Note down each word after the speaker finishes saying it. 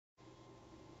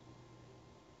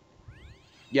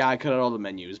Yeah, I cut out all the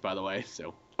menus, by the way.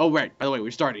 So, oh right, by the way,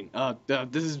 we're starting.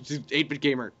 This is 8-bit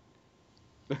gamer,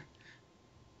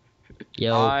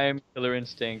 Yo, I'm Killer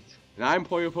Instinct. and I'm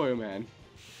Poyo Poyo Man.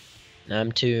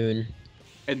 I'm Toon.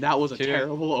 And that was a Dude.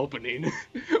 terrible opening.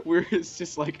 It's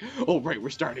just like, oh right, we're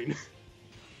starting.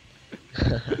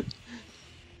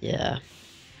 Yeah.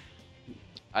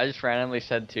 I just randomly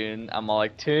said Toon. I'm all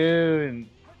like, Toon.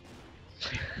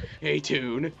 Hey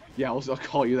Tune. Yeah, I'll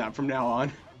call you that from now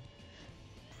on.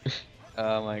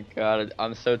 Oh my god,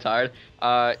 I'm so tired.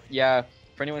 Yeah,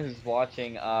 for anyone who's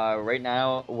watching, right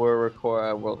now we're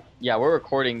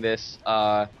recording this,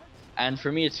 and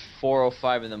for me it's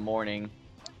 4:05 in the morning,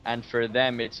 and for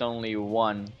them it's only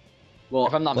 1. Well,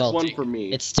 If I'm not one mistaken. for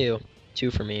me. It's 2.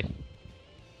 2 for me.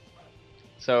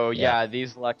 So Yeah. yeah,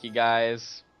 these lucky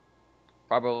guys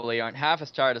probably aren't half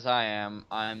as tired as I am.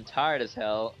 I'm tired as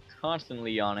hell,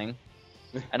 constantly yawning,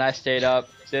 and I stayed up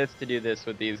just to do this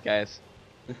with these guys.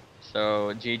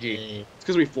 So GG. Hey. It's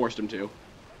because we forced him to.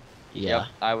 Yeah.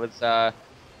 Yep,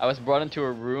 I was brought into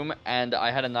a room and I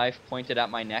had a knife pointed at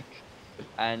my neck,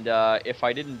 and if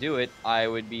I didn't do it, I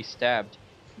would be stabbed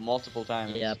multiple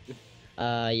times. Yep.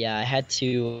 Yeah, I had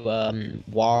to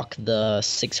walk the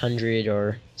 600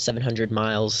 or 700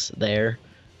 miles there,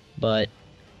 but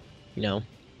you know,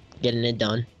 getting it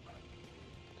done.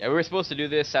 Yeah, we were supposed to do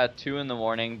this at 2 in the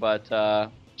morning, but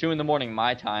 2 in the morning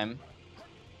my time.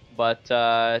 But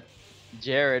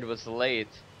Jared was late.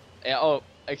 Oh,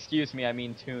 excuse me, I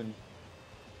mean Toon.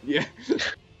 Yeah.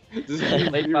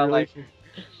 Late by like,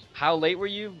 how late were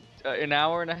you? An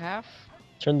hour and a half?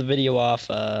 Turn the video off.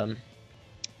 My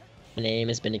name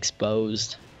has been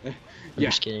exposed. I'm Yeah.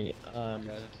 just kidding.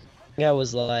 Yeah, I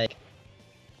was like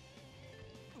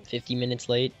 50 minutes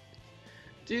late.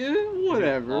 Dude,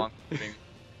 whatever. Long thing.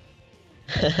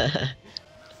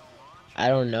 I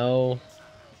don't know.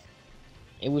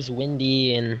 It was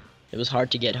windy and it was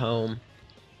hard to get home.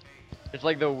 It's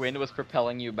like the wind was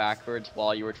propelling you backwards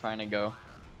while you were trying to go.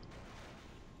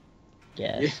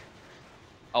 Yes.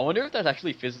 I wonder if that's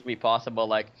actually physically possible.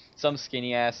 Like, some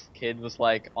skinny ass kid was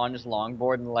like on his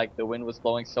longboard and like the wind was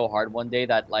blowing so hard one day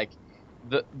that like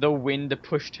the wind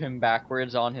pushed him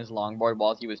backwards on his longboard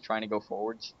while he was trying to go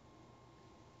forwards.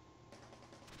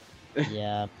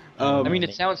 Yeah. I I mean,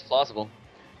 it sounds plausible.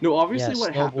 No, obviously yeah,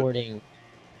 what happened. snowboarding,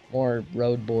 more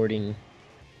road boarding.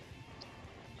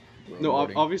 No,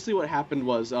 obviously what happened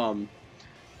was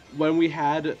when we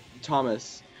had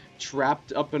Thomas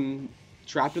trapped in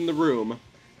the room,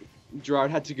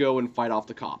 Gerard had to go and fight off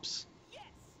the cops.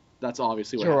 That's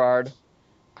obviously what Gerard.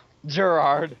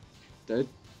 Gerard. happened.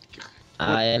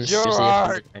 I am seriously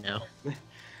Gerard! offended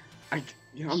right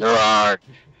I'm Gerard.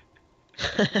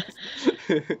 now.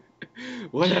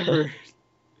 Whatever.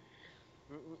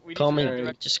 We Call need me to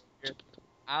direct just here.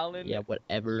 Alan. yeah,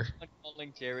 whatever. is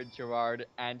calling Jared Gerard,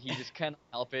 and he just can't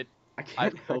help it. I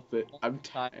can't help it. I'm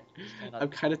tired. tired. I'm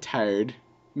kind of tired.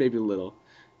 Maybe a little.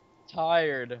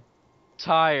 Tired,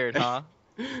 huh?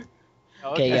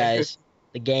 Okay, guys,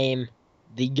 the game.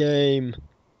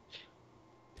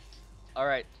 All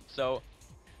right, so,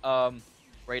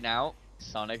 right now,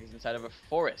 Sonic is inside of a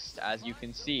forest. As you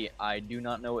can see, I do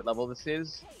not know what level this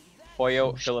is.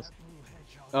 Poyo, fill us.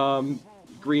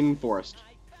 Green forest.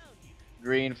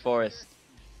 Green forest.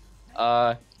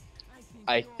 I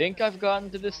think I've gotten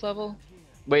to this level.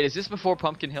 Wait, is this before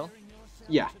Pumpkin Hill?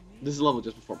 Yeah, this is a level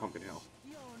just before Pumpkin Hill.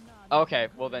 Okay,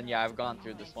 well then, yeah, I've gone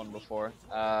through this one before.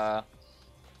 Oh,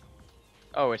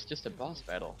 it's just a boss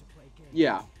battle.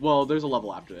 Yeah, well, there's a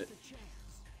level after it.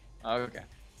 Okay.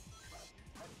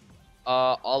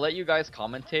 I'll let you guys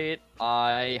commentate.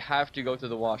 I have to go to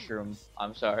the washroom.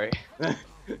 I'm sorry.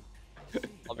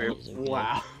 I'll be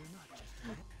Wow.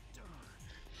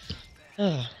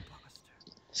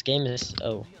 This game is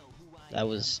that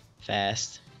was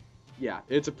fast. Yeah,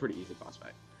 it's a pretty easy boss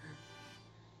fight.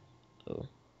 Oh,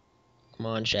 come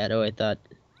on, Shadow. I thought,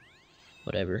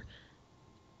 whatever.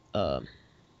 This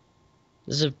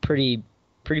is a pretty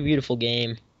beautiful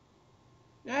game.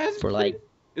 Yeah, it's For pretty, like,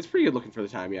 it's pretty good looking for the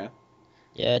time. Yeah.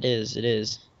 yeah, it is. It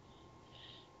is.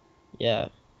 Yeah,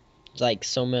 it's like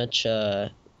so much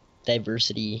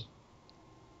diversity.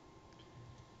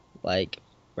 Like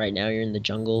right now, you're in the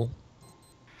jungle,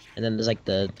 and then there's like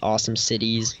the awesome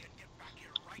cities.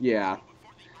 Yeah.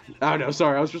 Oh no,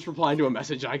 sorry, I was just replying to a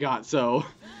message I got. So.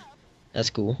 That's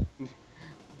cool.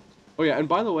 Oh yeah, and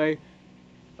by the way,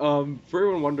 for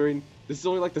everyone wondering, this is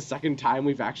only like the second time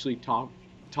we've actually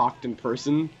talked in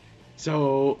person,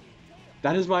 so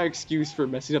that is my excuse for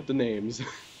messing up the names.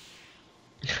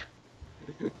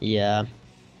 Yeah,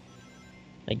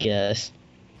 I guess.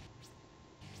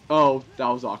 Oh, that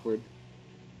was awkward.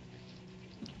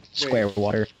 Square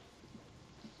water.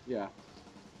 Yeah.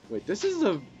 Wait, this is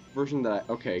a version that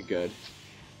okay, good.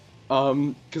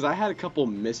 Because I had a couple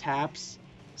mishaps,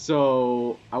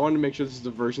 so I wanted to make sure this is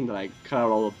the version that I cut out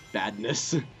all the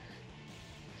badness.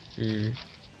 Hmm.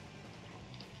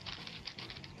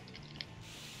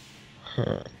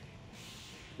 Huh.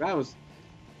 That was...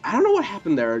 I don't know what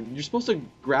happened there. You're supposed to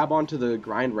grab onto the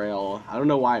grind rail. I don't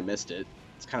know why I missed it.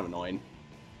 It's kind of annoying.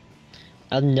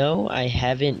 No, I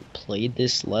haven't played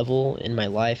this level in my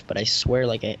life, but I swear,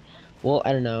 like well,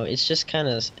 I don't know. It's just kind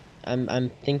of, I'm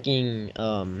thinking,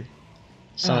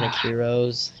 Sonic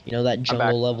Heroes. You know that I'm back.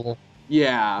 jungle level,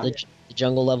 Yeah. the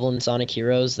jungle level in Sonic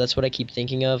Heroes. That's what I keep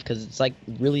thinking of because it's like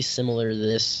really similar to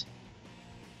this.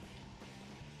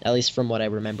 At least from what I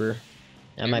remember.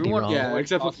 I might be Everyone wrong. Yeah, always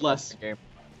except with talks about less the game.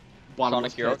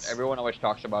 bottomless Sonic Heroes. pits. Everyone always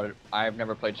talks about it. I've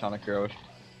never played Sonic Heroes.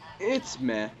 It's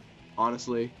meh,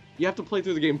 honestly. You have to play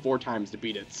through the game 4 times to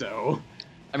beat it, so...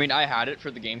 I mean, I had it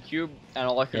for the GameCube, and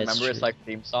all I can Yeah, it's remember is true. like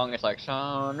the theme song. It's like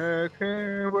Sonic I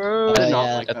Heroes. did Oh, not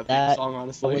yeah, like that theme that song,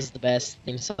 honestly. That was the best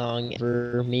theme song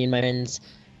ever. Me and my friends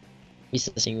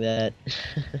used to sing that.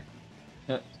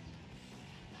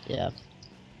 Yeah.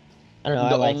 I don't know, I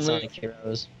The like only- Sonic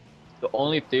Heroes. The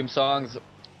only theme songs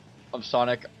of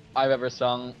Sonic I've ever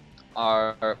sung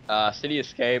are City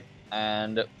Escape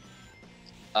and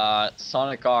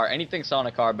Sonic R. Anything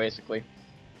Sonic R, basically.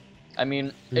 I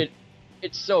mean, Hmm.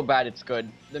 it's so bad it's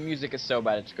good. The music is so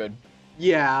bad it's good.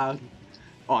 Yeah,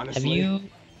 honestly.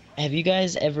 Have you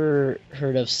guys ever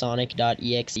heard of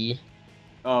Sonic.exe?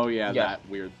 Oh yeah, Yes. that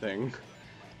weird thing.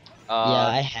 Yeah,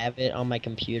 I have it on my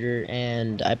computer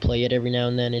and I play it every now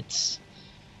and then.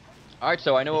 Alright,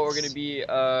 so I know what we're It's- gonna be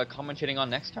commentating on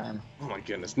next time. Oh my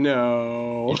goodness,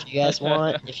 no. If you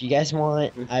guys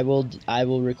want, I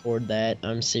will record that.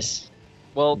 I'm serious.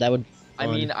 Well, That would be I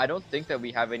fun. mean, I don't think that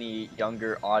we have any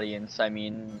younger audience. I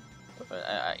mean,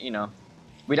 you know,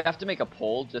 we'd have to make a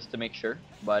poll just to make sure,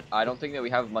 but I don't think that we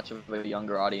have much of a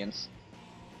younger audience.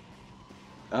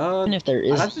 Even if there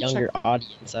I'd have is to a younger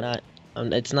audience,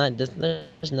 it's not.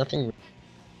 There's nothing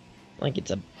like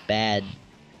it's a bad.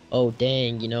 Oh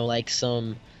dang, like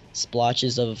some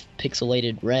splotches of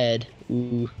pixelated red.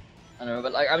 Ooh. I don't know,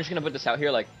 but like, I'm just gonna put this out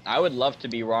here. Like, I would love to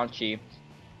be raunchy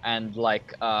and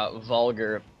like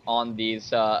vulgar on these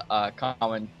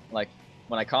comment like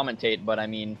when I commentate, but I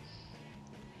mean,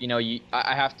 we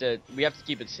have to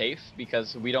keep it safe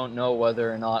because we don't know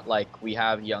whether or not like we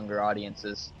have younger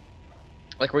audiences.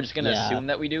 Like, we're just gonna Yeah. assume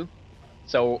that we do,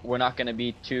 so we're not gonna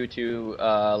be too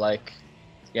like,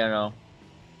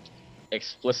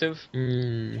 explicit.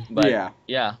 Mm. But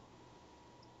yeah.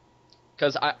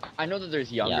 Because I know that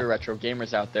there's younger Yeah. retro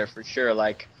gamers out there for sure.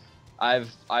 Like,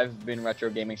 I've been retro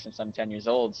gaming since I'm 10 years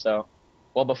old. So,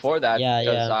 well, before that, Yeah,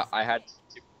 because yeah. I had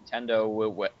Super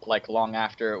Nintendo like long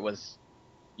after it was,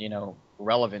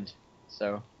 relevant.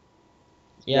 So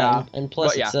Yeah, Yeah. and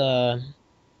plus But yeah.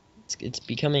 it's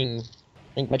becoming.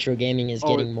 I think retro gaming is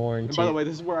Oh, getting more And by the into. way,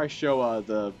 this is where I show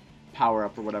the power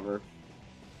up or whatever.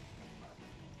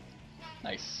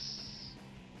 Nice.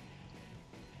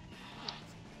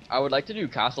 I would like to do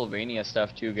Castlevania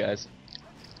stuff too, guys.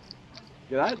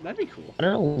 Yeah, that'd be cool. I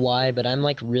don't know why, but I'm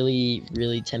like really,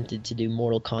 really tempted to do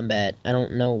Mortal Kombat. I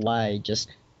don't know why, just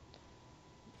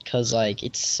because like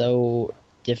it's so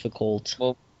difficult.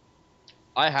 Well,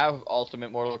 I have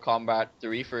Ultimate Mortal Kombat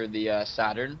 3 for the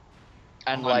Saturn,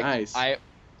 and Oh, like nice. I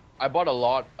bought a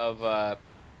lot of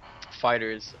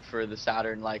fighters for the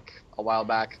Saturn like a while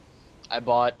back. I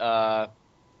bought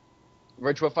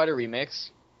Virtua Fighter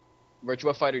Remix,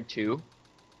 Virtua Fighter 2,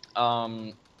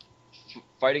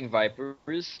 Fighting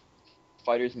Vipers,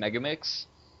 Fighters Megamix,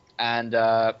 and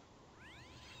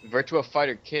Virtua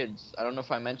Fighter Kids. I don't know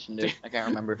if I mentioned it. I can't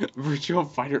remember. Virtual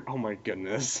Fighter. Oh my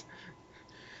goodness.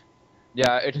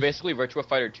 Yeah, it's basically Virtua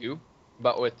Fighter 2,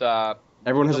 but with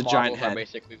Everyone has the a giant models are head.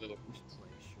 basically little.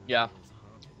 Yeah,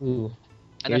 Ooh,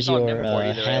 and here's that's not your NIM4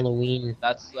 either, right? Halloween,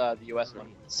 That's the US one.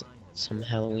 some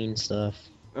Halloween stuff.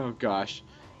 Oh gosh.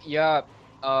 Yeah,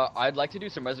 I'd like to do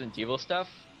some Resident Evil stuff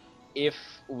if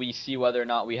we see whether or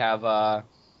not we have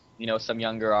some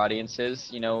younger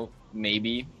audiences.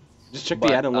 Maybe. Just check But,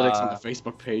 the analytics on the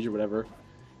Facebook page or whatever.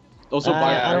 Also, I,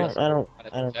 by yeah, I the way, don't, I don't, I'd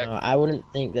have I to don't check. know. I wouldn't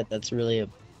think that that's really a.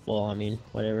 Well, I mean,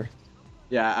 whatever.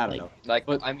 yeah, I don't like- know. Like,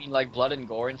 But- I mean, like blood and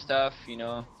gore and stuff. You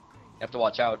have to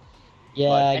watch out. Yeah,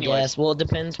 But I anyways. guess. Well, it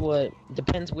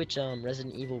depends which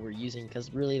Resident Evil we're using,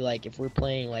 because really, like, if we're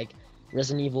playing like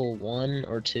Resident Evil 1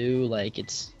 or 2, like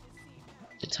it's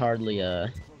hardly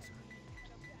a.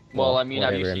 Well, I mean,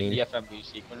 have you whatever, seen I mean. the FMV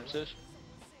sequences?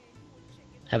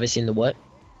 Have I seen the what?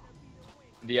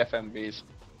 The FMVs.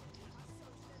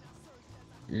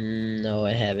 No,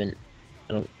 I haven't.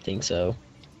 I don't think so.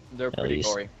 They're At pretty least.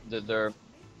 gory.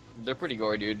 They're pretty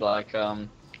gory, dude. Like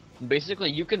basically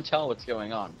you can tell what's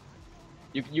going on.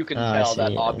 You can Ah, I tell that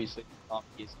see. Yeah. obviously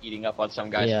he's eating up on some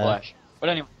guy's Yeah. flesh. But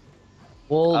anyway,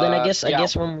 Well, then I yeah,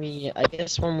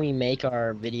 guess when we make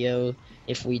our video,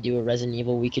 if we do a Resident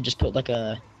Evil, we could just put like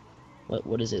a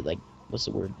what is it like? What's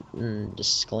the word?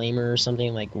 Disclaimer or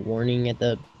something like warning at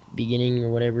the beginning or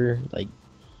whatever. Like,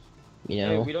 you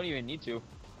know. we don't even need to.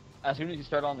 As soon as you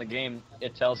start on the game,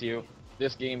 it tells you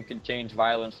this game contains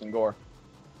violence and gore.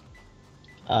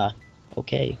 Ah,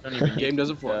 okay. You don't even need Game does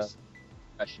it for to, us.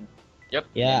 question. Yep.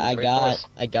 Yeah, game I is right for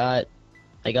us.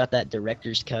 I got that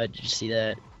director's cut. Did you see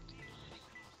that?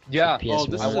 Yeah. PS1.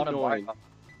 this I is want to buy. annoying.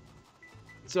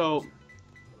 So,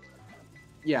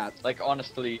 yeah, Like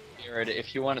honestly, Jared,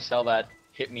 if you want to sell that,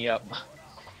 hit me up.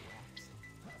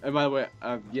 and by the way,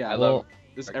 yeah, I Well, love.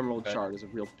 this emerald Okay. shard is a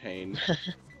real pain.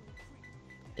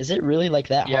 is it really like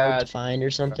that Yeah. hard to find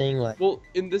or something? Like, Well,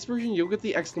 in this version, you'll get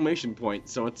the exclamation point,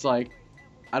 so it's like,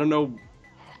 I don't know,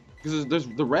 because there's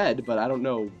the red, but I don't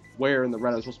know where in the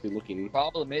red I'm supposed to be looking.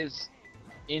 Problem is,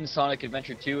 in Sonic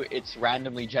Adventure 2, it's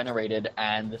randomly generated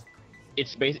and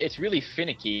it's really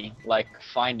finicky. Like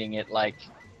finding it, like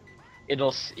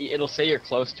it'll say you're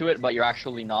close to it, but you're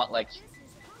actually not. Like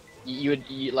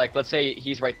like let's say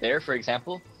he's right there, for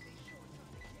example.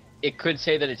 It could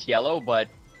say that it's yellow, but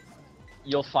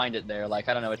you'll find it there. Like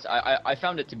I don't know. I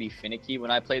found it to be finicky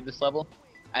when I played this level,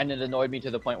 and it annoyed me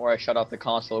to the point where I shut off the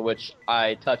console, which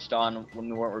I touched on when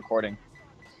we weren't recording.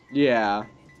 Yeah.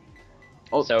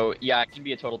 Oh, So yeah, it can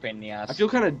be a total pain in the ass. I feel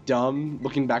kind of dumb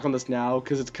looking back on this now,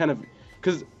 because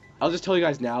because I'll just tell you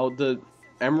guys now, the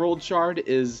emerald shard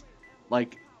is,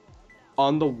 like,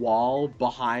 on the wall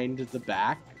behind the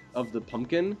back of the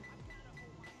pumpkin.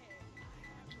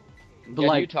 But, Yeah, do you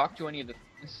like, talk to any of the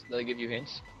things that give you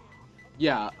hints?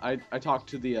 yeah, I talked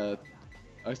to the,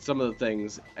 some of the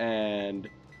things, and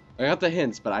I got the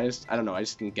hints, but I don't know, I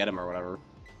just didn't get them or whatever.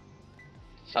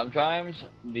 Sometimes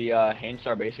the hints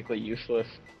are basically useless.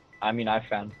 I mean, I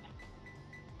found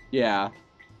Yeah.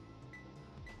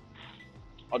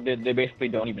 they basically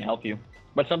don't even help you.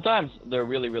 But sometimes they're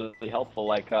really really helpful.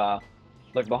 Like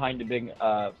behind the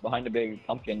big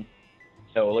pumpkin.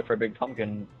 So look for a big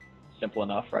pumpkin. Simple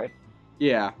enough, right?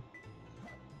 Yeah.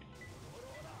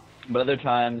 But other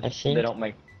times I think- they don't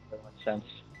make much sense.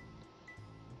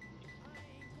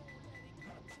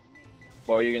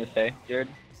 What were you gonna say, Jared?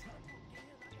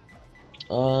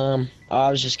 I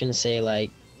was just gonna say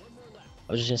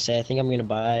I think I'm gonna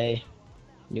buy a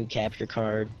new capture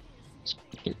card so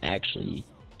we can actually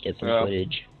get some Yeah.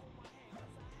 footage.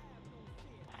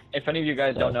 If any of you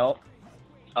guys don't know,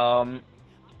 Puyo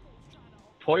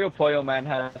Puyo Man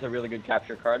has a really good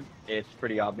capture card. It's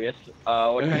pretty obvious.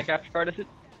 What kind of capture card is it?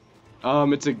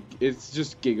 It's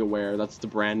just GigaWare. That's the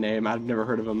brand name. I've never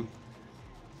heard of him.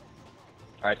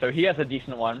 Alright, so he has a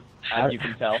decent one, as you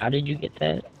can tell. How did you get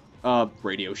that?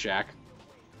 Radio Shack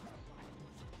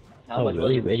How Oh, much was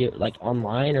really? it? Radio, like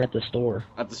online or at the store?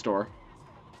 at the store.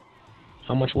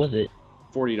 How much was it?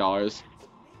 $40.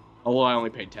 Although I only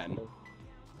paid 10.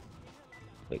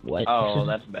 Wait, what? Oh,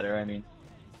 that's better, I mean.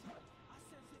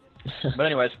 But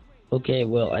anyways, Okay,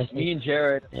 well, I me think and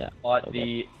Jared yeah. bought okay.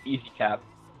 the Easy Cap.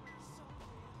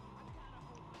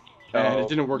 And So, it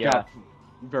didn't work yeah. out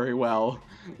very well.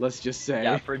 Let's just say.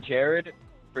 Yeah, for Jared,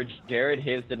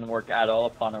 his didn't work at all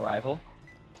upon arrival.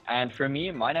 And for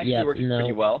me, mine actually Yeah, works no.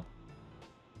 pretty well.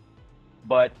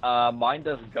 But mine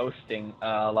does ghosting.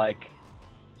 Like,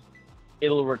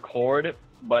 it'll record,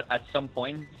 but at some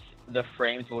point, the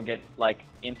frames will get, like,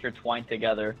 intertwined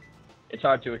together. It's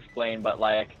hard to explain, but,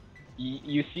 like,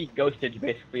 you see ghostage,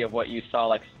 basically, of what you saw,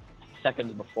 like,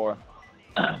 seconds before.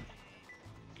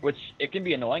 Which, it can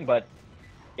be annoying, but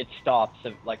it stops,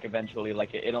 like, eventually.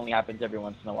 Like, it only happens every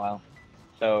once in a while.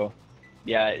 So,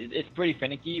 yeah, it's pretty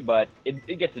finicky, but it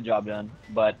gets the job done.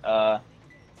 But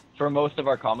for most of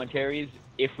our commentaries,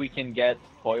 if we can get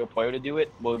Puyo Puyo to do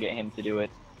it, we'll get him to do it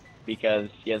because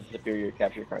he has a superior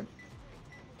capture card.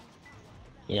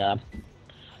 Yeah.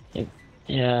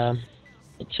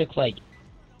 It took like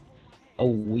a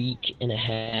week and a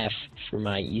half for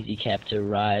my Easy Cap to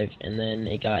arrive, and then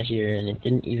it got here and it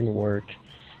didn't even work.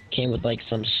 Came with like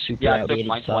some super Yeah, it took outdated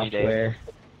mine 20 days. software.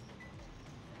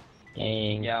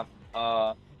 Dang. Yeah.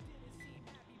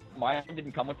 Mine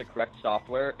didn't come with the correct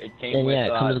software. It came And with yeah,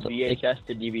 it comes with, VHS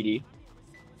to DVD.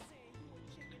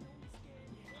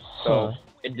 Huh. So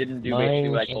it didn't do basically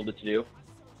Mine what I came- told it to do.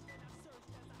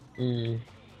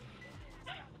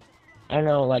 I don't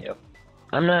know, like, Yep.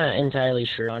 I'm not entirely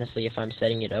sure, honestly, if I'm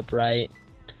setting it up right,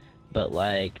 but,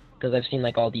 like, because I've seen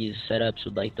like all these setups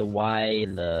with like the Y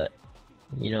and the,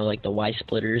 like the Y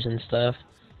splitters and stuff.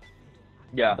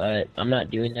 Yeah. But I'm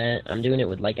not doing that. I'm doing it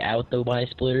with like out the Y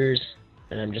splitters,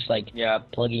 and I'm just like Yeah.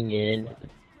 plugging in.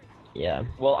 Yeah.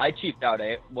 Well, I cheaped out,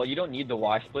 eh? Well, you don't need the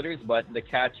Y splitters, but the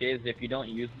catch is if you don't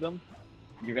use them,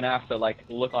 you're gonna have to like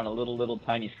look on a little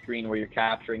tiny screen where you're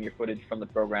capturing your footage from the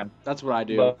program. That's what I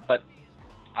do. But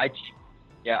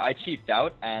I cheaped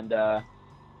out, and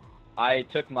I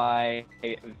took my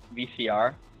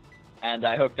VCR and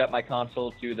I hooked up my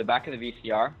console to the back of the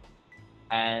VCR,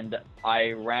 and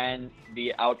I ran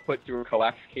the output through a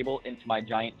coax cable into my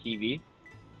giant TV,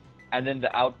 and then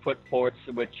the output ports,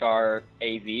 which are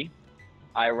AV,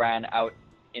 I ran out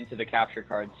into the capture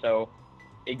card. So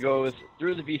it goes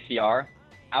through the VCR,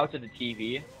 out to the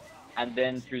TV, and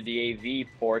then through the AV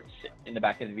ports in the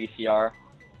back of the VCR,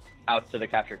 out to the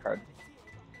capture card.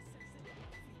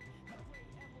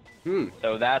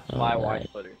 So that's my Y Alright.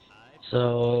 splitters.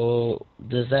 So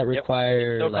does that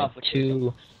require so like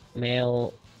complicated.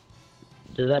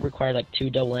 Does that require like two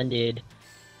double-ended,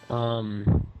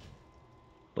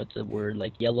 what's the word,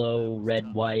 like yellow,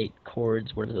 red, white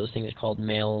cords? What are those things called?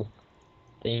 Male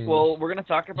things? Well, we're gonna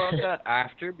talk about that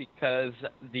after because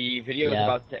the video is Yeah.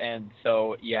 about to end.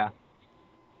 So yeah.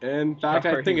 In fact,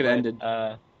 I think it ended.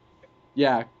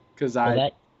 Yeah, because Well,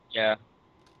 that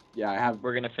Yeah, I have.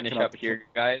 we're gonna finish Cut out up the here,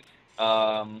 guys.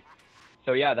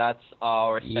 So yeah, that's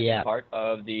our second Yeah. part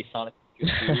of the Sonic 2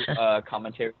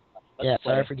 commentary. yeah. Let's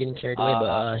Sorry play. for getting carried away, but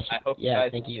I hope you yeah.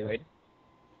 guys Thank you. enjoyed.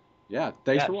 Yeah,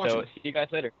 thanks Yeah, for watching. so see you guys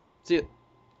later. See you.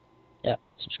 Yeah.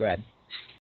 Subscribe.